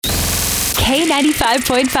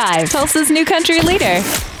K95.5, Tulsa's new country leader.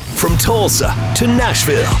 From Tulsa to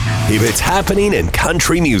Nashville, if it's happening in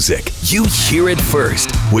country music, you hear it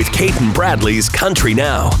first with Cait and Bradley's Country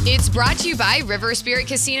Now. It's brought to you by River Spirit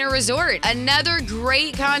Casino Resort. Another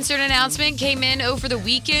great concert announcement came in over the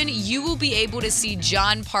weekend. You will be able to see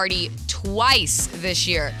Jon Pardi twice this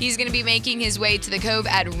year. He's going to be making his way to the Cove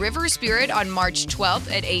at River Spirit on March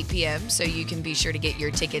 12th at 8 p.m., so you can be sure to get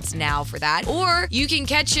your tickets now for that. Or you can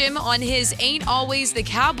catch him on his Ain't Always the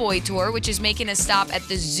Cowboy tour, which is making a stop at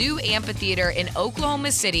the Zoo Amphitheater in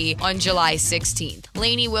Oklahoma City on July 16th.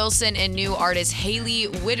 Lainey Wilson and new artist Haley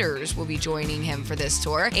Witters will be joining him for this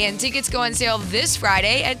tour, and tickets go on sale this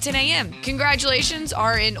Friday at 10 a.m. Congratulations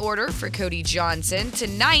are in order for Cody Johnson.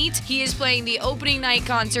 Tonight, he is playing the opening night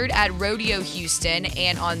concert at Rodeo Houston,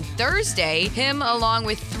 and on Thursday, him along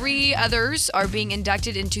with 3 others are being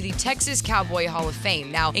inducted into the Texas Cowboy Hall of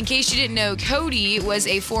Fame. Now, in case you didn't know, Cody was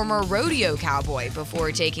a former rodeo cowboy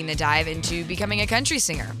before taking the dive into becoming a country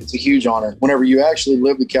singer. It's a huge honor. Whenever you actually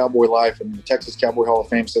live the cowboy life and the Texas Cowboy Hall of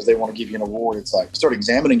Fame says they want to give you an award, it's like, start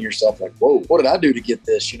examining yourself like, whoa, what did I do to get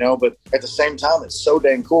this, But at the same time, it's so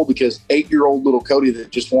dang cool because 8-year-old little Cody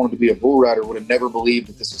that just wanted to be a bull rider would have never believed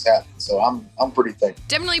that this was happening. So I'm pretty thankful.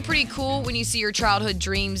 Definitely pretty cool when you see your childhood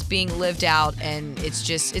dreams being lived out, and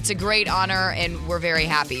it's a great honor, and we're very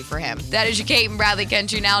happy for him. That is your Cait and Bradley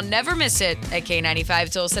Country Now. Never miss it at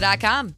K95Tulsa.com.